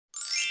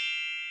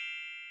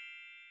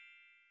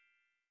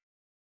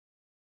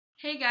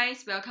Hey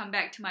guys, welcome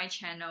back to my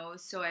channel.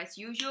 So as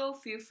usual,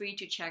 feel free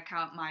to check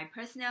out my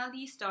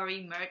personality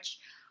story merch,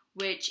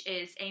 which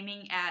is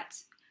aiming at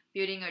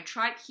building a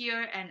tribe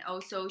here and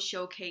also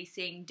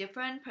showcasing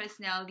different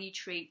personality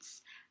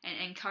traits and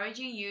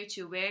encouraging you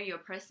to wear your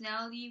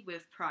personality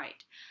with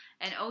pride.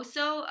 And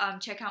also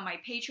check out my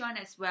Patreon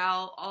as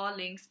well, all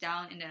links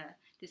down in the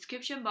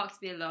description box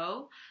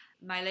below.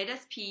 My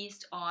latest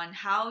piece on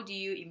how do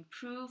you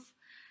improve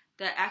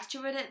the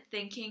extroverted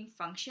thinking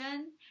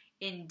function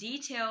in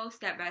detail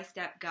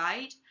step-by-step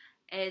guide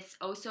is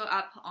also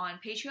up on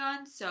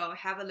Patreon, so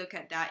have a look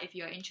at that if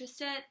you're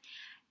interested.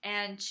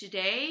 And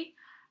today,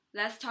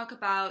 let's talk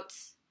about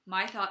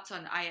my thoughts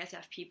on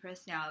ISFP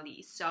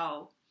personality.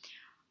 So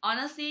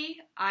honestly,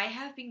 I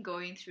have been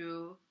going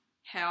through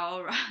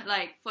hell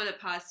like for the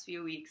past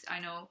few weeks. I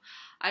know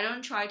I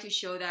don't try to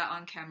show that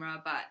on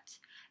camera, but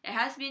it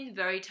has been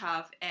very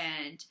tough,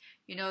 and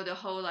the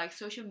whole like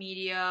social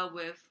media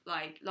with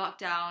like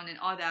lockdown and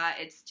all that,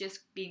 it's just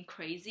been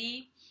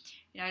crazy.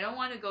 I don't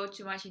want to go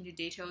too much into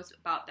details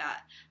about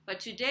that, but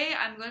today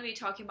I'm going to be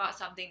talking about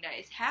something that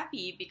is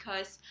happy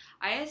because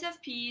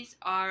ISFPs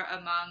are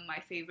among my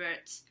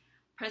favorite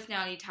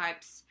personality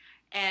types,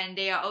 and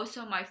they are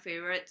also my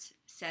favorite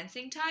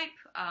sensing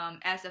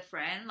type as a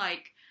friend.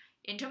 Like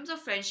in terms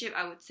of friendship,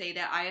 I would say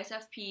that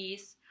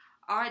ISFPs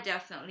are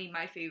definitely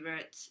my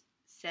favorite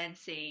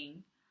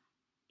sensing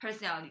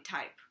personality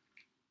type.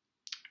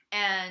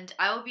 And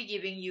I will be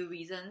giving you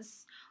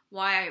reasons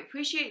why I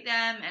appreciate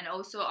them, and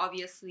also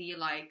obviously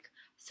like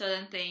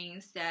certain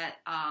things that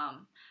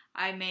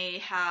I may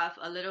have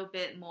a little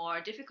bit more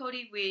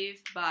difficulty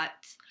with, but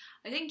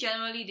I think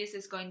generally this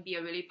is going to be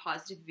a really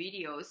positive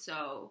video,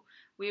 so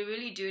we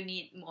really do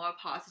need more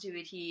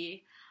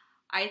positivity,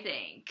 I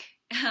think,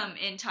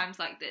 in times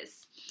like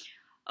this.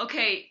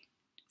 Okay,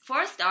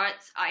 for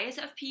starts,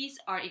 ISFPs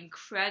are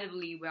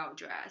incredibly well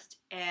dressed,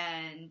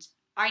 and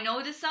I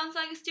know this sounds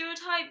like a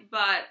stereotype,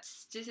 but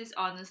this is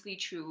honestly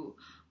true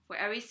for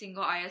every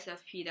single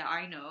ISFP that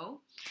I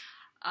know.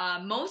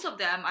 Most of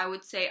them, I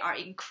would say, are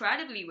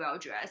incredibly well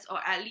dressed, or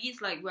at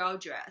least like well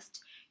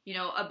dressed,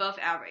 above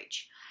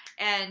average.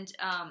 And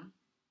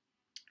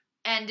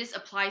this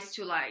applies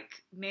to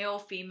like male,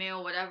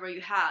 female, whatever you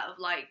have,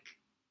 like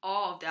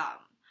all of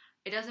them.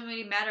 It doesn't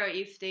really matter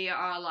if they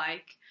are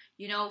like,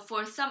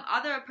 for some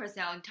other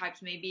personality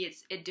types, maybe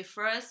it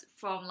differs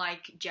from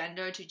like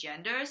gender to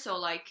gender. So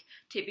like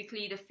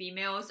typically the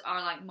females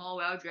are like more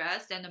well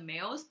dressed than the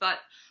males, but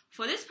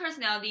for this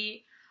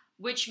personality,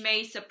 which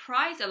may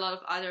surprise a lot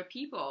of other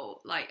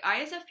people, like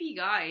ISFP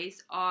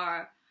guys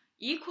are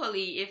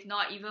equally, if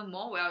not even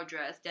more well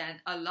dressed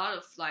than a lot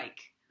of like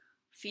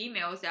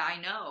females that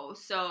I know.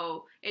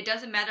 So it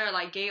doesn't matter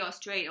like gay or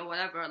straight or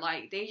whatever,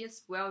 like they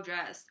just well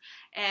dressed.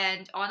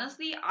 And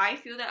honestly, I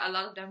feel that a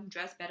lot of them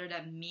dress better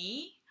than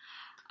me.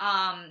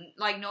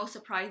 Like no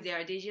surprise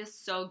there, they're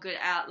just so good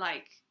at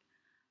like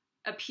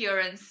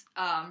appearance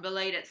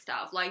related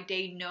stuff. Like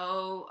they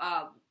know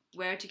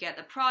where to get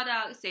the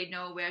products, they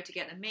know where to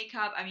get the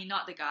makeup. I mean,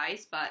 not the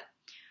guys, but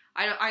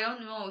I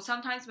don't know.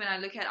 Sometimes when I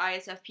look at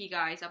ISFP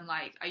guys, I'm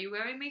like, are you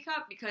wearing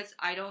makeup? Because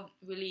I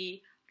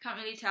can't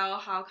really tell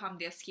how come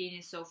their skin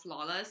is so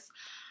flawless.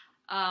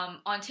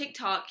 On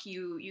TikTok,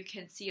 you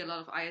can see a lot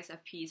of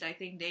ISFPs. I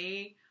think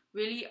they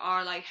really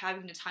are like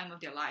having the time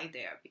of their life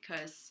there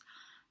because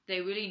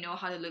they really know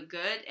how to look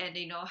good, and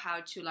they know how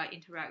to like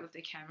interact with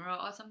the camera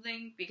or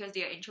something, because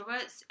they are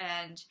introverts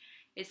and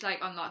it's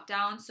like on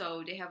lockdown,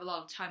 so they have a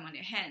lot of time on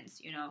their hands,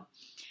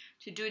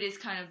 to do this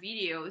kind of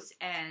videos.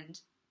 And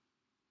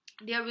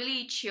they're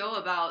really chill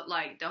about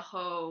like the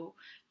whole,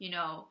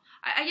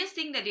 I just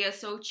think that they are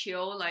so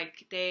chill,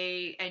 like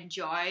they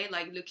enjoy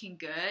like looking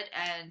good,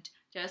 and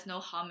there's no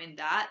harm in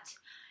that.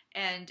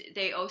 And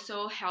they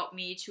also help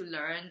me to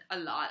learn a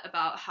lot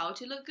about how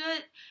to look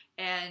good,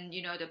 and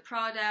the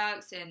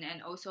products, and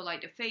also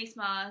like the face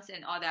masks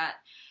and all that.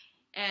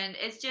 And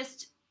it's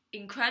just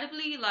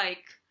incredibly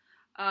like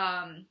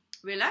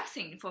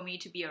relaxing for me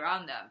to be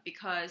around them,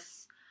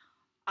 because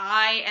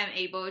I am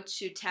able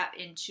to tap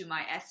into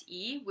my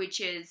SE, which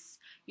is,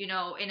 in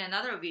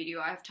another video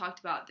I've talked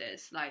about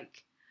this,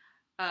 like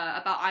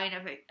about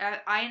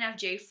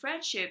INFJ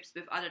friendships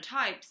with other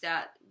types,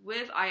 that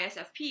with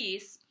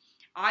ISFPs,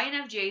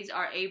 INFJs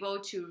are able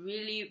to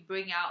really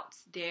bring out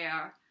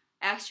their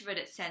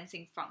extroverted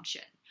sensing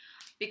function.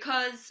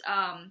 Because,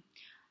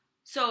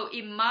 so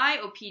in my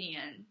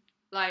opinion,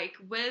 like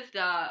with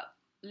the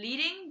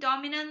leading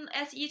dominant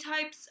SE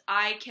types,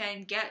 I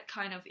can get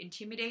kind of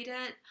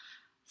intimidated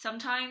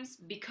sometimes,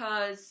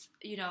 because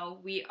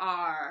we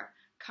are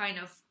kind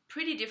of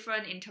pretty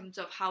different in terms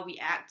of how we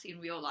act in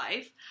real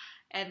life,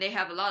 and they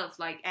have a lot of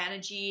like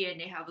energy,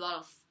 and they have a lot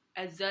of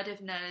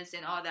assertiveness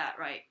and all that,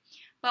 right?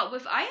 But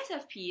with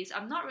ISFPs,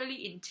 I'm not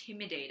really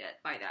intimidated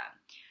by them,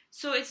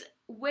 so it's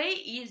way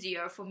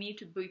easier for me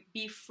to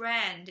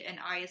befriend an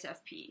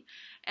ISFP.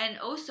 And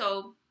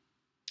also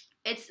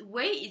it's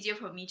way easier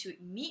for me to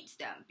meet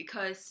them,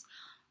 because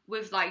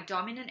with like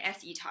dominant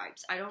SE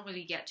types, I don't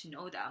really get to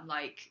know them.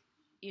 Like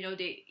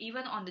they,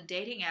 even on the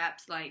dating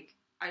apps, like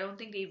I don't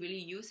think they really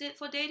use it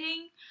for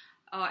dating,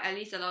 or at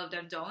least a lot of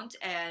them don't,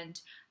 and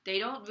they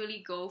don't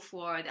really go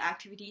for the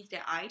activities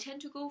that I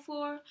tend to go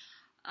for,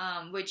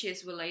 which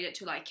is related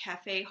to like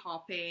cafe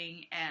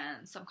hopping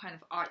and some kind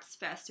of arts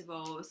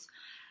festivals.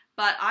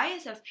 But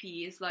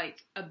ISFPs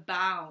like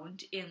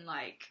abound in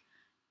like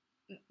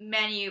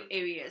many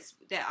areas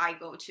that I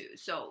go to.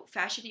 So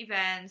fashion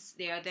events,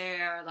 they are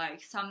there.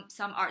 Like some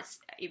arts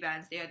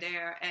events, they are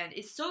there, and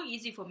it's so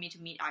easy for me to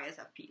meet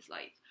ISFPs.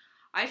 Like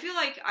I feel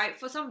like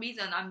for some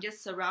reason I'm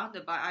just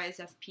surrounded by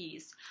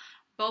ISFPs,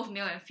 both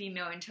male and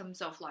female, in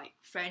terms of like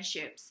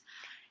friendships.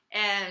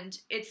 And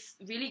it's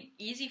really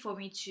easy for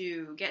me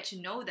to get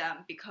to know them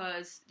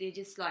because they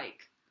just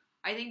like,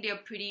 I think they're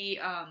pretty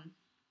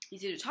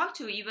easy to talk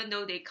to, even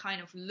though they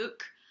kind of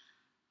look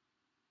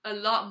a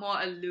lot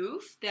more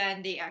aloof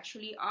than they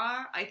actually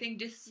are. I think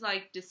this is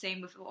like the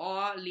same with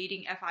all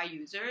leading FI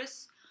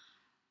users.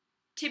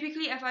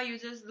 Typically, FI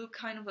users look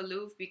kind of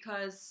aloof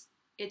because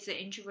it's an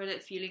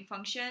introverted feeling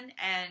function,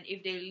 and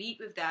if they lead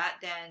with that,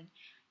 then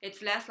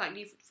it's less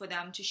likely for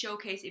them to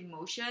showcase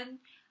emotion,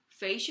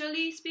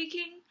 facially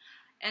speaking.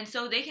 And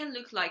so they can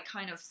look like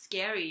kind of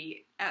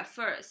scary at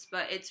first,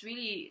 but it's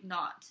really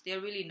not. They're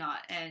really not.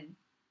 And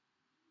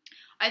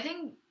I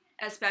think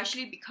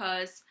especially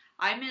because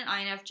I'm an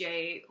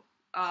INFJ,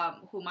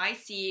 whom I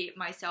see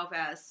myself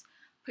as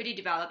pretty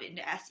developed in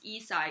the SE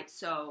side,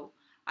 so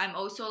I'm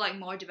also like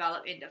more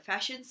developed in the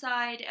fashion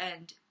side,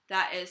 and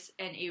that is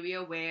an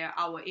area where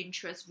our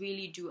interests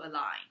really do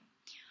align.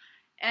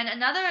 And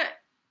another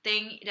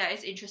thing that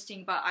is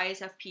interesting about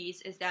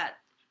ISFPs is that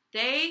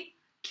they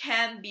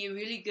can be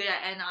really good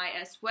at NI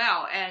as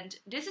well. And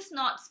this is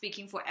not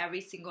speaking for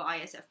every single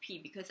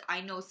ISFP, because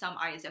I know some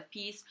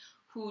ISFPs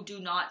who do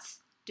not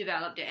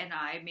develop the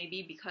NI,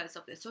 maybe because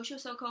of the social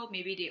circle,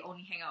 maybe they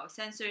only hang out with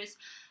sensors.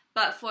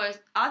 But for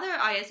other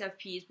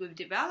ISFPs with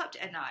developed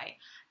NI,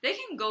 they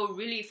can go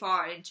really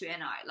far into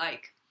NI.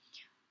 Like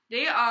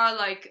they are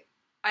like,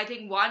 I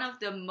think one of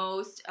the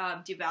most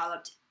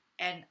developed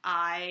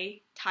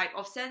NI type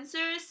of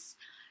sensors,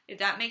 if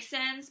that makes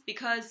sense,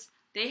 because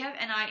they have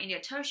NI in their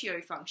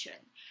tertiary function.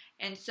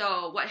 And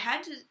so what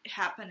had to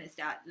happen is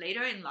that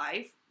later in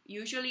life,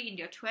 usually in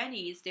their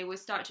 20s, they will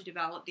start to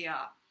develop their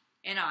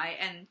NI,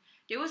 and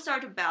they will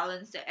start to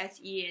balance the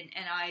SE and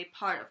NI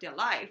part of their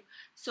life.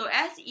 So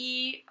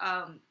SE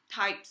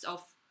types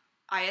of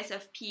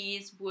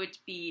ISFPs would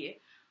be,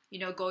 you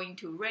know, going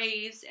to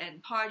raves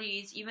and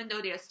parties, even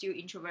though they are still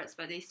introverts,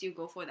 but they still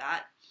go for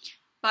that.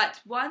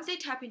 But once they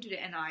tap into the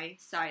NI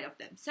side of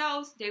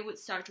themselves, they would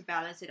start to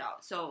balance it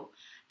out. So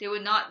they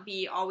would not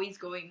be always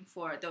going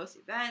for those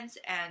events,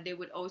 and they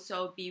would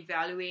also be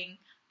valuing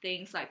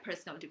things like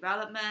personal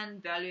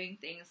development, valuing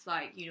things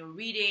like, you know,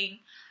 reading,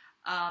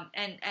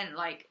 and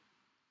like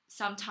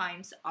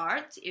sometimes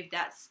art, if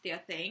that's their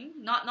thing.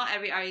 Not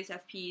every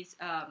ISFP is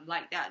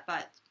like that,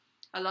 but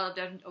a lot of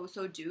them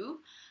also do.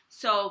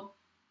 So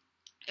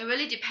it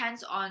really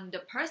depends on the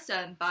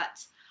person,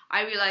 but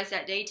I realize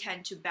that they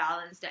tend to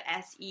balance the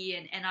SE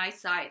and NI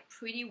side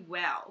pretty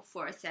well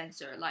for a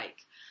sensor.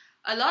 Like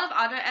a lot of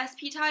other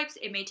SP types,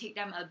 it may take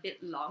them a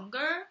bit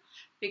longer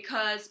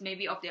because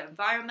maybe of their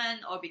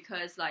environment, or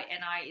because like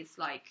NI is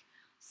like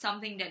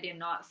something that they're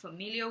not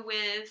familiar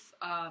with.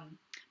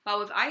 But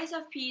with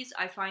ISFPs,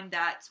 I find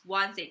that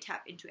once they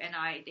tap into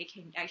NI, they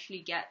can actually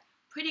get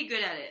pretty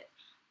good at it,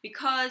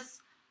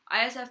 because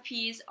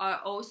ISFPs are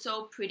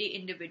also pretty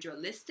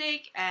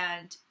individualistic,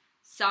 and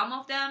some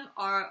of them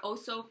are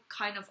also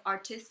kind of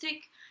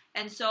artistic,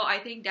 and so I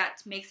think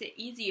that makes it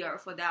easier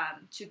for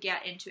them to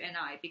get into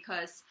NI,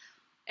 because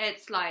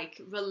it's like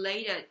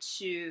related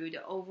to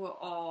the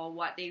overall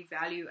what they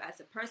value as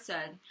a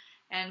person.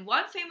 And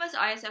one famous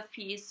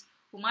ISFP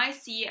whom I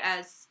see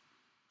as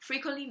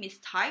frequently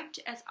mistyped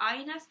as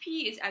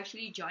INFP is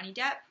actually Johnny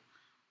Depp.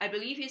 I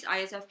believe he's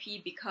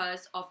ISFP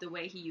because of the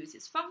way he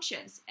uses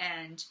functions,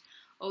 and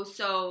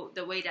also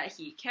the way that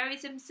he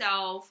carries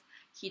himself.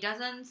 He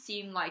doesn't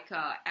seem like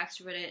a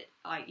extroverted,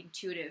 like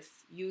intuitive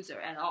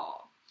user at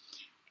all.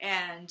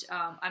 And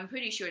I'm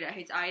pretty sure that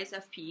he's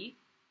ISFP.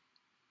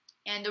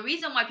 And the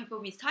reason why people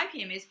mistype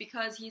him is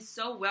because he's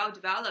so well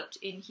developed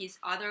in his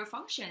other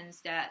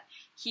functions that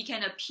he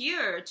can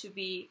appear to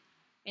be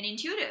an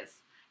intuitive.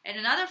 And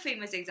another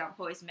famous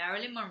example is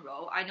Marilyn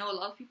Monroe. I know a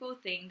lot of people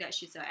think that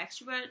she's an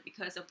extrovert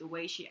because of the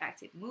way she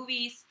acts in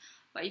movies,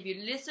 but if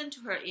you listen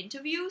to her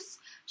interviews,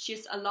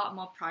 she's a lot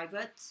more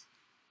private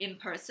in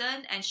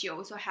person, and she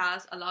also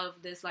has a lot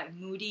of this like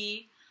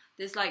moody,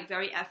 this like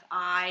very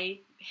FI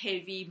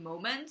heavy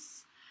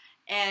moments.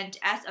 And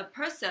as a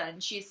person,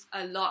 she's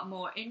a lot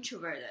more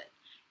introverted,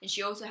 and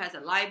she also has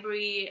a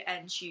library,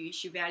 and she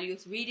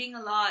values reading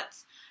a lot,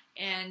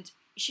 and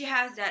she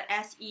has that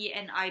SE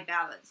and I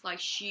balance. Like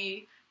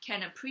she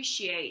can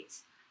appreciate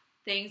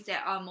things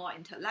that are more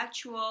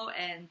intellectual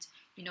and,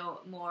 you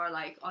know, more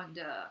like on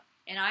the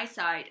NI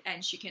side,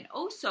 and she can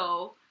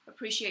also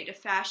appreciate the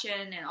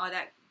fashion and all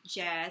that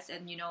jazz,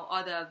 and, you know,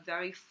 all the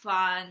very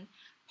fun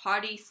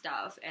party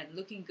stuff and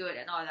looking good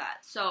and all that.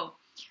 So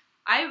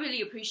I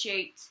really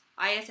appreciate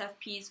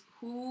ISFPs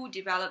who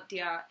develop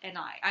their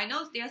NI. I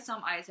know there are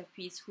some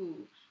ISFPs who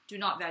do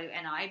not value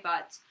NI,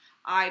 but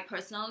I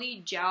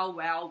personally gel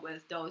well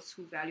with those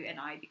who value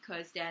NI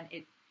because then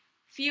it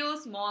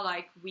feels more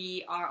like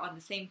we are on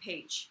the same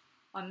page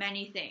on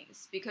many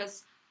things,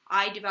 because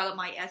I developed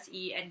my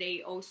SE and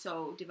they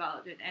also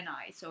developed an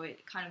NI, so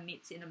it kind of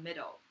meets in the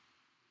middle.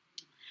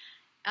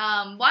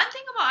 One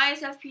thing about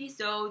ISFPs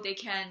though, they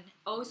can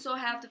also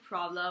have the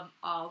problem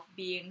of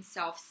being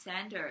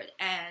self-centered,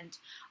 and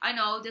I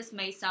know this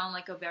may sound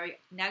like a very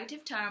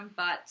negative term,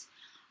 but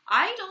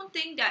I don't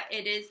think that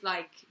it is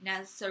like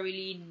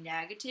necessarily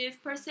negative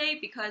per se,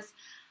 because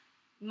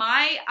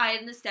my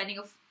understanding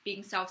of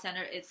being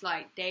self-centered is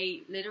like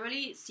they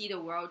literally see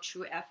the world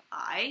through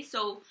FI.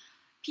 So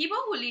people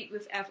who lead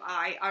with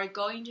FI are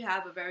going to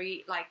have a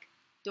very like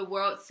the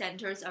world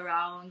centers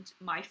around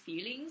my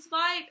feelings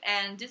vibe,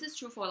 and this is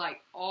true for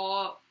like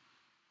all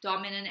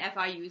dominant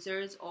FI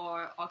users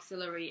or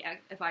auxiliary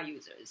FI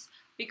users,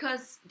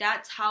 because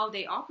that's how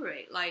they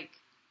operate. Like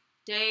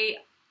they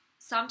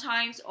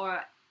sometimes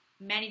or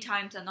many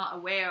times are not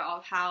aware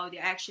of how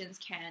their actions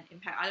can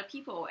impact other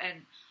people,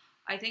 and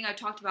I think I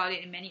talked about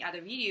it in many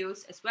other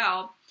videos as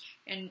well,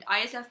 and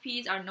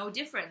ISFPs are no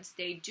different.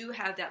 They do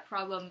have that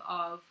problem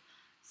of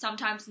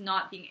sometimes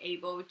not being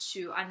able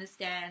to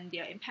understand the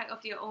impact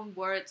of their own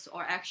words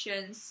or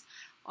actions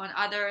on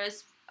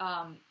others,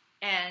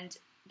 and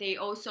they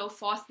also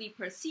falsely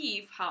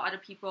perceive how other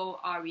people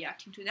are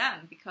reacting to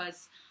them,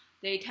 because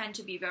they tend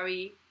to be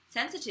very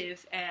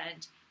sensitive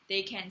and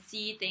they can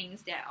see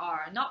things that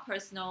are not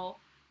personal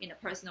in a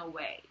personal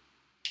way.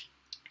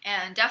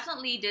 And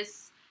definitely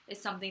this is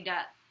something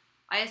that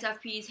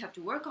ISFPs have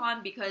to work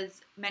on,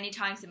 because many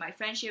times in my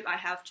friendship I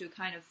have to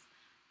kind of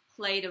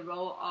play the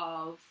role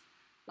of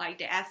like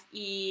the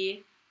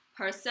FE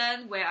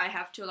person, where I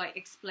have to like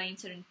explain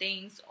certain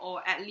things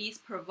or at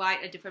least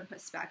provide a different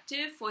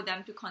perspective for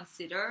them to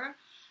consider,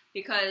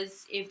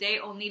 because if they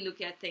only look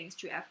at things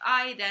through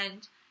FI,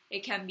 then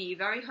it can be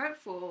very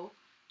hurtful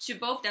to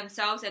both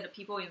themselves and the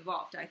people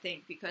involved, I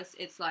think, because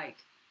it's like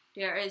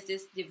there is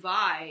this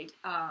divide,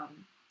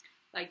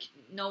 like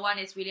no one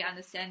is really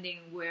understanding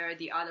where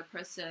the other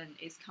person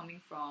is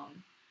coming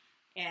from,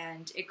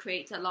 and it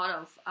creates a lot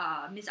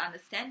of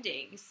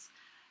misunderstandings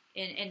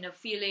in the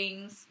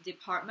feelings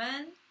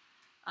department,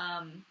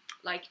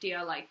 like they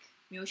are like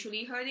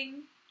mutually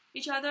hurting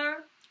each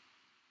other.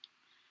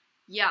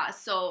 Yeah,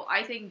 so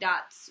I think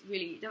that's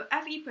really, the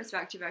FE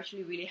perspective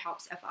actually really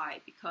helps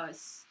FI,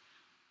 because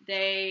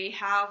they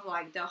have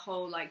like the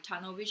whole like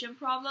tunnel vision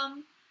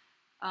problem,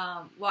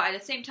 while at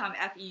the same time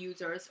FE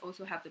users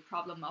also have the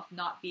problem of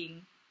not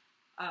being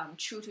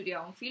true to their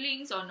own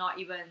feelings or not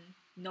even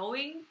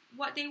knowing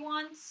what they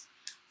want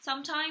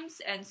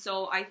sometimes. And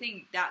so I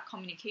think that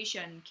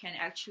communication can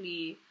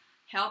actually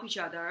help each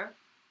other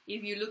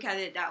if you look at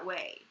it that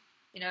way,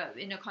 in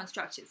a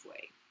constructive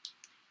way.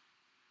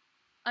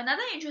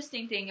 Another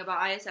interesting thing about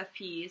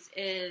ISFPs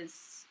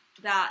is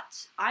that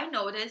I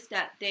noticed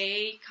that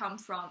they come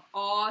from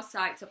all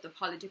sides of the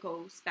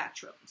political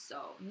spectrum.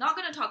 So I'm not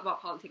going to talk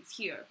about politics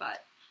here,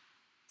 but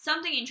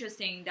something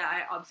interesting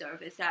that I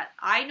observe is that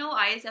I know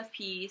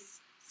ISFPs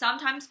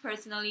sometimes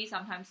personally,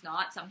 sometimes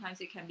not. Sometimes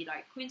it can be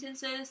like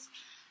acquaintances.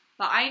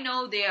 But I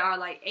know there are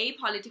like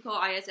apolitical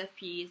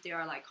ISFPs, there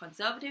are like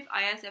conservative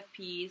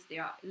ISFPs,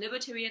 there are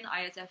libertarian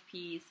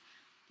ISFPs,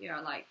 there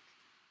are like,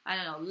 I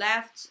don't know,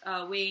 left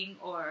wing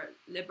or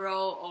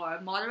liberal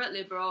or moderate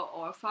liberal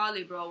or far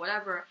liberal,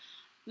 whatever.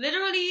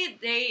 Literally,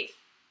 they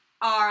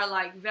are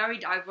like very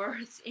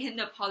diverse in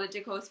the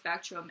political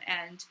spectrum,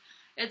 and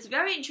it's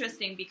very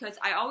interesting because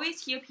I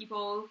always hear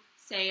people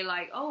say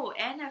like, oh,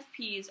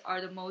 NFPs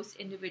are the most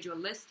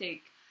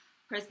individualistic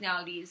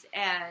personalities,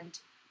 and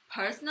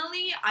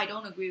personally, I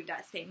don't agree with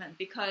that statement,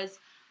 because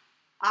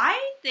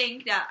I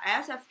think that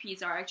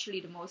ISFPs are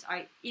actually the most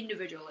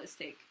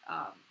individualistic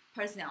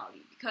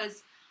personality,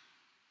 because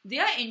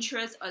their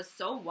interests are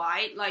so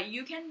wide. Like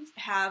you can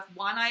have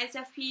one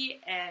ISFP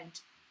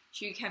and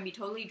she can be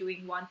totally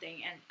doing one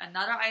thing, and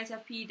another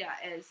ISFP that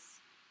is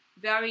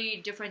very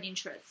different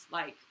interests.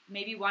 Like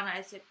maybe one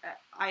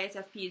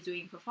ISFP is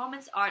doing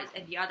performance arts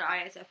and the other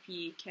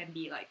ISFP can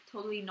be like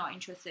totally not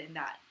interested in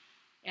that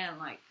and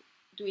like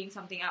doing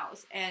something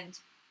else. And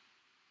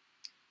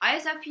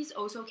ISFPs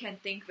also can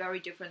think very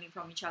differently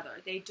from each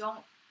other. They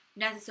don't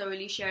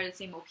necessarily share the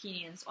same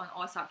opinions on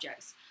all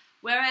subjects.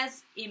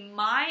 Whereas in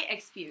my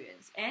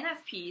experience,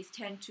 NFPs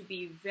tend to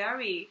be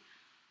very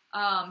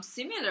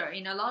similar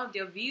in a lot of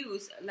their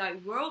views,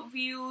 like world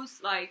views,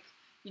 like,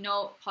 you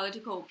know,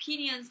 political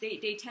opinions.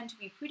 They tend to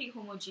be pretty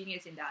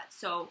homogeneous in that.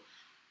 So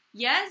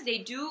yes, they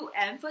do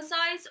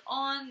emphasize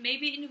on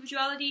maybe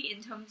individuality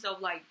in terms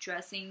of like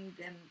dressing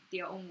them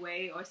their own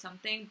way or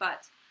something,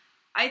 but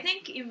I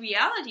think in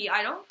reality,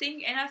 I don't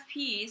think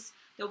NFPs,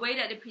 the way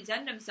that they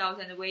present themselves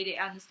and the way they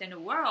understand the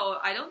world,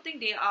 I don't think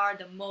they are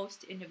the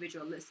most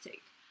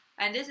individualistic.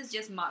 And this is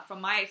just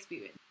from my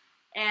experience.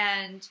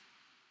 And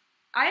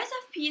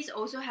ISFPs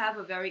also have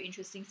a very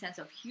interesting sense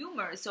of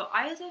humor. So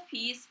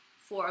ISFPs,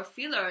 for a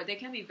filler, they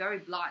can be very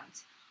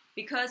blunt.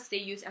 because they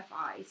use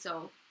FI.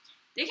 So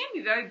they can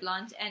be very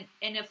blunt and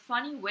in a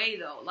funny way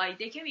though. Like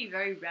they can be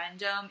very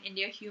random in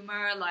their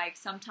humor. Like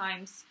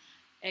sometimes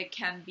it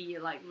can be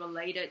like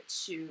related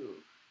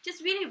to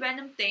just really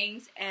random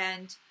things,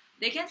 and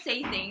they can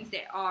say things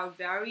that are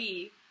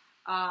very,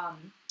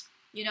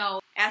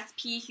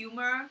 SP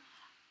humor.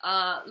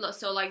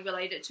 So like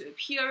related to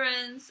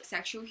appearance,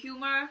 sexual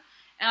humor.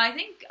 And I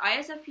think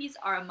ISFPs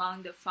are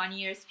among the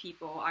funniest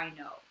people I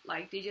know.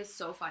 Like they're just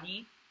so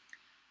funny.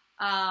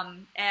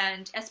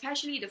 And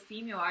especially the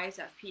female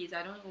ISFPs,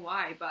 I don't know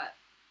why, but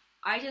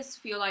I just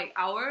feel like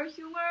our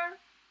humor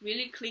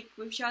really click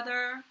with each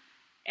other,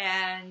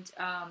 and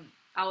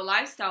our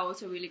lifestyle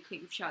also really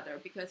click with each other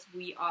because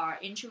we are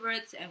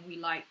introverts and we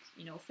like,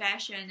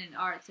 fashion and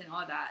arts and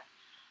all that.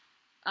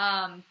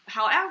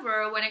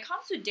 However, when it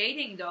comes to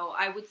dating though,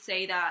 I would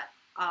say that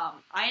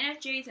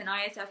INFJs and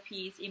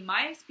ISFPs, in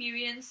my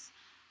experience,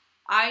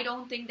 I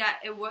don't think that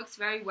it works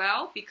very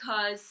well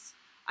because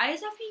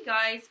ISFP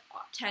guys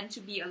tend to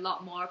be a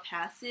lot more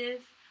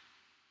passive,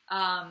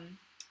 and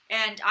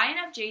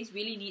INFJs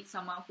really need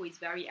someone who is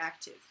very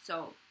active.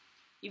 So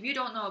if you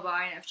don't know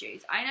about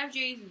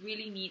INFJs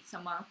really need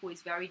someone who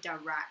is very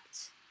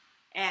direct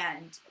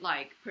and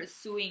like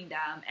pursuing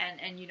them, and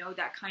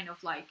that kind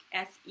of like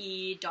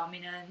SE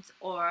dominant,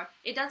 or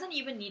it doesn't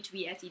even need to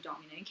be SE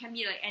dominant. It can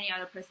be like any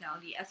other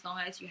personality as long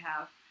as you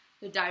have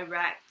the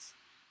direct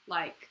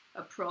like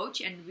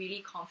approach and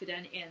really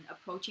confident in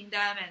approaching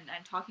them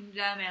and talking to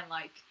them, and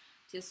like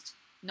just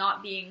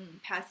not being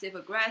passive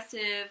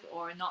aggressive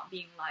or not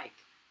being like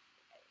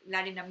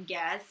letting them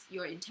guess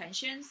your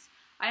intentions.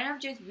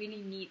 INFJs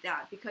really need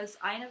that because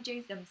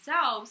INFJs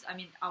themselves,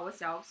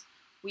 ourselves,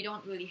 we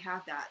don't really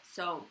have that.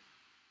 So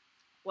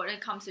when it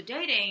comes to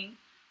dating,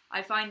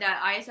 I find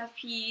that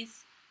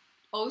ISFPs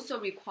also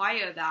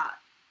require that,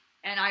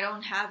 and I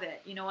don't have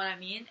it, you know what I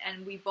mean?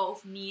 And we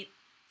both need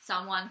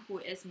someone who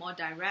is more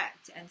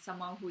direct and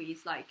someone who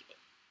is like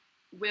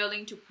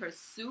willing to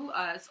pursue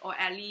us, or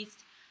at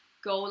least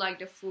go like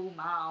the full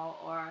mile,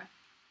 or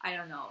I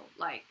don't know,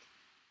 like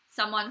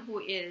someone who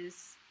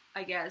is,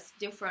 I guess,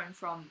 different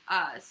from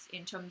us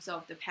in terms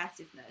of the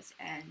passiveness.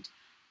 And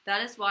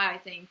that is why I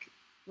think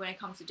when it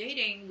comes to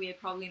dating, we are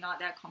probably not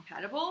that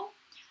compatible.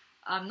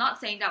 I'm not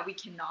saying that we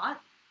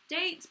cannot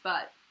date,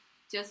 but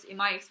just in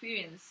my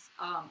experience,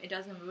 it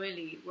doesn't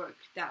really work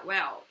that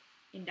well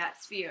in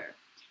that sphere.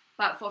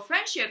 But for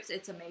friendships,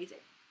 it's amazing.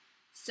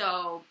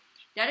 So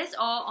that is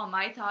all on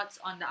my thoughts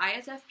on the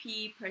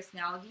ISFP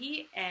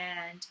personality.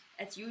 And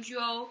as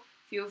usual,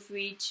 feel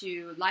free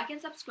to like and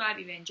subscribe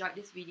if you enjoyed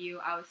this video.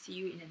 I will see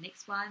you in the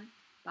next one.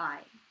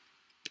 Bye.